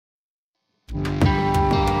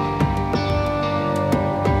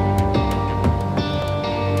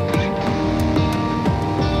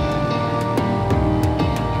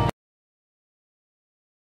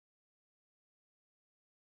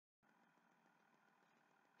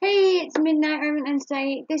it's Midnight Moment, and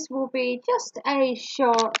today this will be just a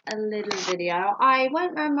short, little video. I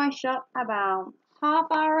went round my shop about half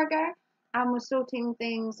hour ago and was sorting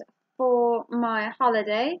things for my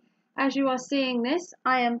holiday. As you are seeing this,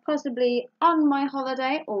 I am possibly on my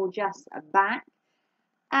holiday or just back.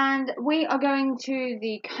 And we are going to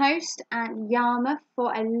the coast at Yarmouth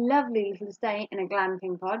for a lovely little stay in a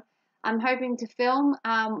glamping pod. I'm hoping to film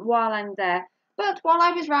while I'm there. But while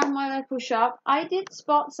I was around my local shop, I did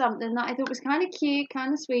spot something that I thought was kind of cute,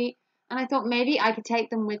 kind of sweet. And I thought maybe I could take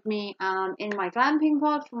them with me in my glamping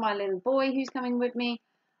pod for my little boy who's coming with me.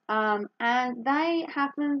 And they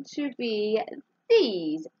happen to be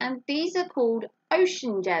these. And these are called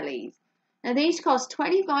ocean jellies. Now these cost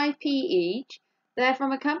 25p each. They're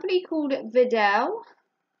from a company called Vidal,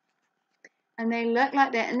 and they look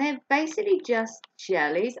like that, and they're basically just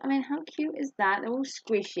jellies. I mean, how cute is that? They're all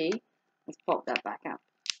squishy. Let's pop that back out.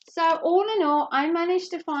 So all in all, I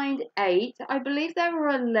managed to find 8. I believe there were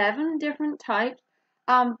 11 different types,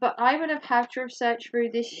 but I would have had to have searched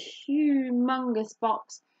through this humongous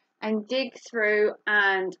box and dig through,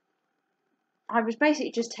 and I was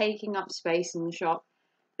basically just taking up space in the shop,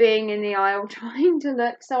 being in the aisle trying to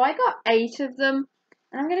look. So I got 8 of them,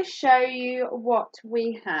 and I'm going to show you what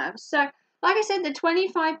we have. So like I said, the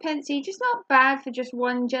 25p each is not bad for just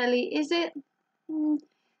one jelly, is it?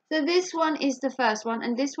 So this one is the first one,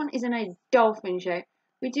 and this one is in a dolphin shape.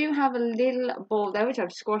 We do have a little ball there which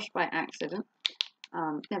I've squashed by accident.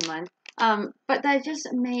 Never mind. But they're just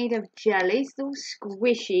made of jellies. They're all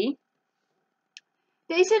squishy.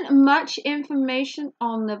 There isn't much information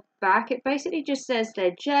on the back. It basically just says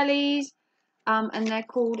they're jellies, and they're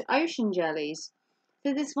called ocean jellies.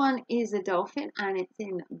 So this one is a dolphin, and it's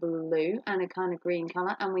in blue and a kind of green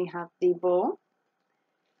colour, and we have the ball.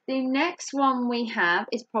 The next one we have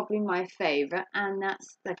is probably my favourite, and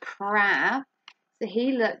that's the crab. So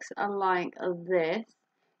he looks like this.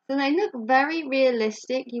 So they look very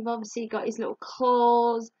realistic. You've obviously got his little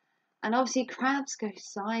claws, and obviously crabs go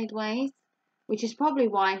sideways, which is probably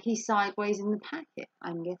why he's sideways in the packet,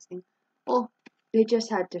 I'm guessing. Or they just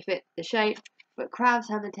had to fit the shape. But crabs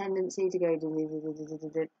have a tendency to go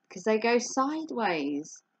because they go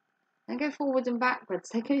sideways. They go forwards and backwards.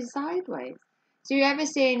 They go sideways. So you ever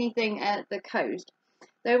see anything at the coast,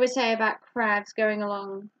 they would say about crabs going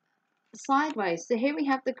along sideways. So here we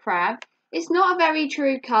have the crab. It's not a very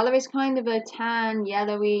true colour. It's kind of a tan,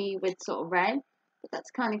 yellowy with sort of red. But that's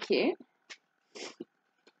kind of cute.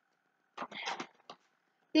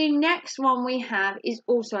 The next one we have is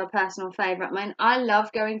also a personal favourite. I mean, I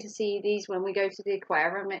love going to see these when we go to the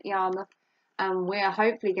aquarium at Yarmouth. And we're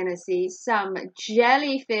hopefully going to see some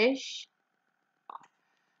jellyfish.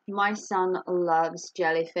 My son loves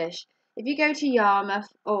jellyfish. If you go to Yarmouth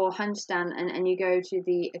or Hunstanton and you go to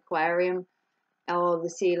the aquarium or the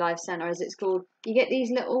Sea Life Centre as it's called, you get these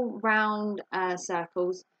little round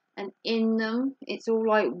circles, and in them it's all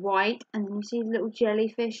like white, and then you see little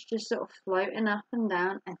jellyfish just sort of floating up and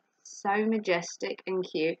down, and it's so majestic and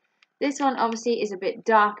cute. This one obviously is a bit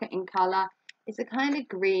darker in colour. It's a kind of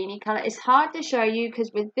greeny colour. It's hard to show you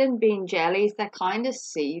because with them being jellies, they're kind of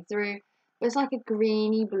see-through. But it's like a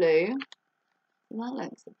greeny blue. That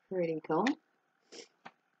looks pretty cool.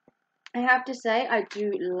 I have to say, I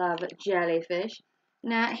do love jellyfish.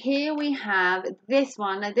 Now, here we have this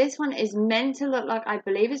one. Now, this one is meant to look like, I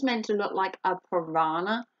believe it's meant to look like a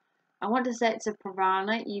piranha. I want to say it's a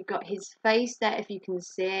piranha. You've got his face there, if you can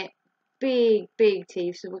see it. Big, big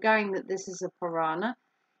teeth. So we're going that this is a piranha.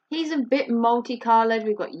 He's a bit multicoloured.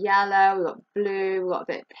 We've got yellow, we've got blue, we've got a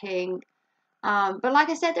bit of pink. But like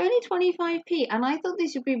I said, they're only 25p, and I thought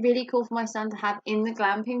this would be really cool for my son to have in the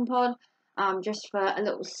glamping pod, just for a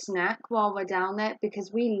little snack while we're down there,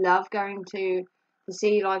 because we love going to the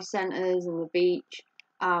Sea Life Centres and the beach,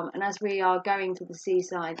 and as we are going to the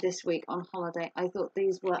seaside this week on holiday, I thought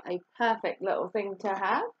these were a perfect little thing to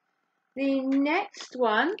have. The next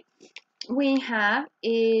one we have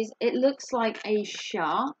is, it looks like a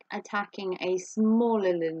shark attacking a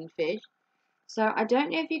smaller little fish. So I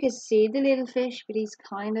don't know if you can see the little fish, but he's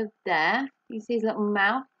kind of there. You see his little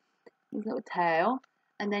mouth, his little tail,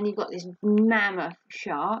 and then you've got this mammoth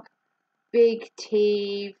shark, big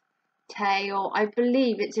teeth, tail. I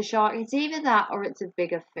believe it's a shark. It's either that or it's a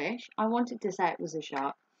bigger fish. I wanted to say it was a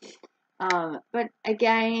shark, but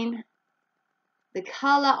again, the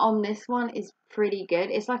color on this one is pretty good.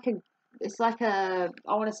 It's like a,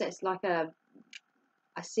 I want to say it's like a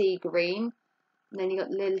sea green. And then you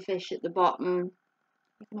got little fish at the bottom.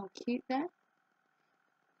 Looking all cute there.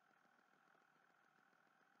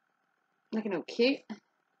 Looking all cute.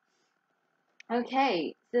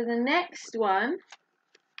 Okay, so the next one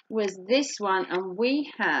was this one, and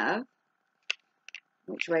we have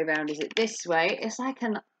which way round is it? This way. It's like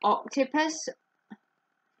an octopus, a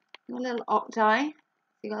little octi.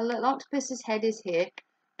 You got a little octopus's head is here,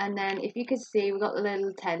 and then if you could see, we've got the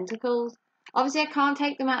little tentacles. Obviously, I can't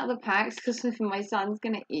take them out of the packs because my son's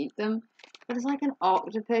gonna eat them. But it's like an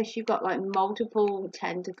octopus. You've got like multiple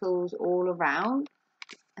tentacles all around,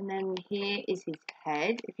 and then here is his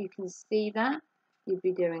head. If you can see that, you'd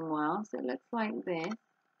be doing well. So it looks like this.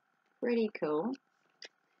 Pretty cool.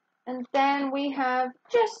 And then we have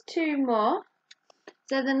just two more.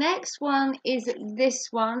 So the next one is this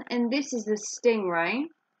one, and this is the stingray.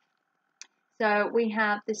 So we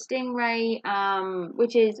have the stingray,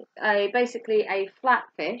 which is basically a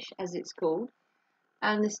flatfish, as it's called.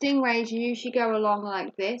 And the stingrays usually go along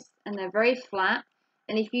like this, and they're very flat.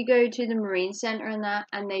 And if you go to the marine center and that,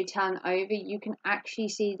 and they turn over, you can actually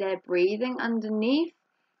see their breathing underneath,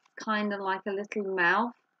 kind of like a little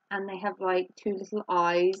mouth. And they have like two little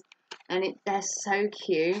eyes, and they're so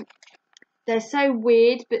cute. They're so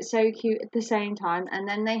weird, but so cute at the same time. And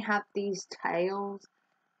then they have these tails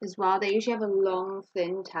as well. They usually have a long,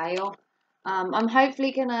 thin tail. I'm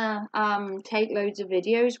hopefully gonna take loads of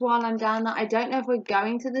videos while I'm down there. I don't know if we're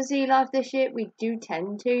going to the sea life this year. We do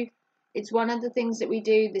tend to. It's one of the things that we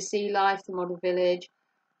do, the sea life, the model village.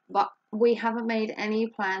 But we haven't made any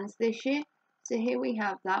plans this year. So here we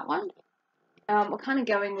have that one. We're kind of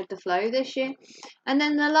going with the flow this year. And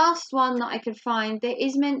then the last one that I could find, there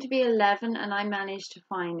is meant to be 11 and I managed to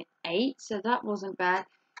find 8, so that wasn't bad,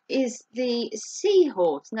 is the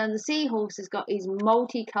seahorse. Now the seahorse has got his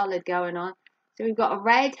multicolored going on. So we've got a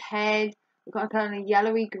red head, we've got a kind of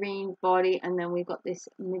yellowy green body, and then we've got this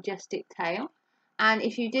majestic tail. And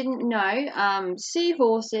if you didn't know,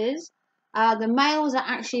 seahorses, the males are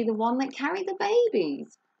actually the one that carry the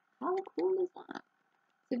babies. How cool is that?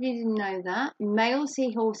 If you didn't know that, male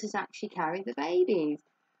seahorses actually carry the babies,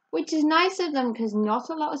 which is nice of them because not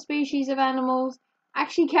a lot of species of animals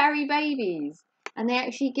actually carry babies, and they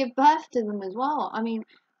actually give birth to them as well. I mean,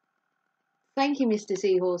 thank you, Mr.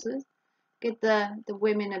 Seahorses. Give the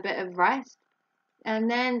women a bit of rest. And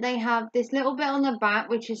then they have this little bit on the back,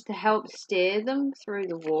 which is to help steer them through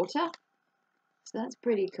the water. So that's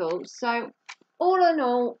pretty cool. So all in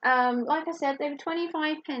all, like I said, they were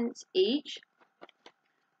 25p each,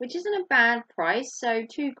 which isn't a bad price, so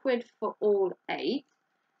 £2 for all 8.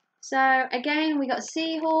 So again, we got a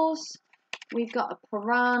seahorse, we've got a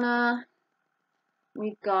piranha,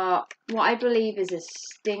 we've got what I believe is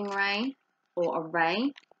a stingray or a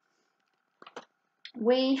ray.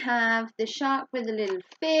 We have the shark with a little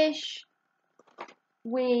fish.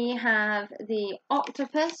 We have the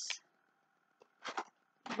octopus.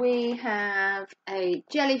 We have a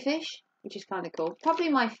jellyfish, which is kind of cool. Probably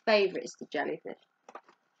my favourite is the jellyfish.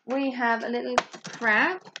 We have a little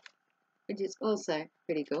crab, which is also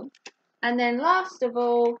pretty cool. And then last of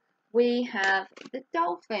all, we have the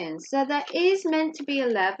dolphins. So there is meant to be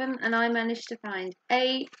 11, and I managed to find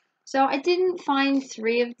 8. So I didn't find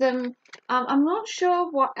 3 of them. I'm not sure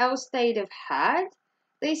what else they'd have had.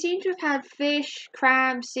 They seem to have had fish,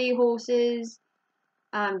 crabs, seahorses,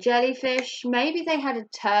 jellyfish. Maybe they had a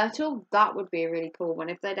turtle. That would be a really cool one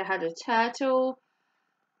if they'd have had a turtle.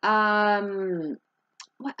 What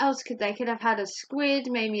else could they? Could have had a squid,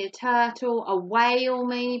 maybe a turtle, a whale,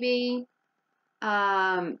 maybe.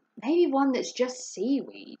 Maybe one that's just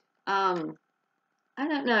seaweed. I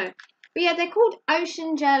don't know. But yeah, they're called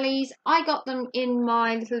ocean jellies. I got them in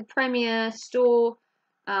my little Premier store.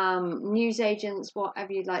 Newsagents,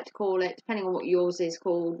 whatever you'd like to call it, depending on what yours is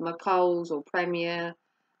called, McColl's or Premier.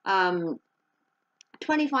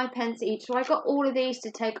 25p each. So I got all of these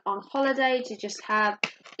to take on holiday to just have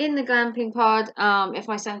in the glamping pod. If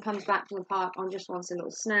my son comes back from the park and just wants a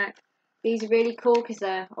little snack. These are really cool because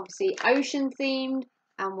they're obviously ocean themed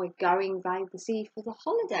and we're going by the sea for the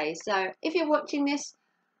holiday. So if you're watching this,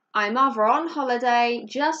 I'm either on holiday,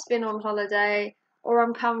 just been on holiday, or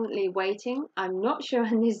I'm currently waiting. I'm not sure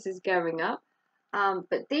when this is going up.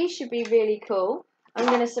 But these should be really cool. I'm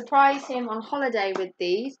going to surprise him on holiday with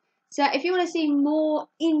these. So if you want to see more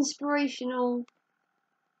inspirational,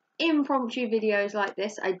 impromptu videos like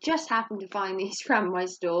this, I just happened to find these from my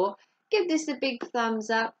store. Give this a big thumbs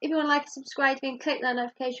up. If you want to like and subscribe to me, click that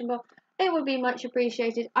notification bell. It would be much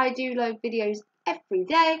appreciated. I do load videos every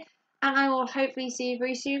day. And I will hopefully see you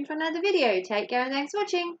very soon for another video. Take care and thanks for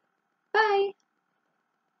watching. Bye.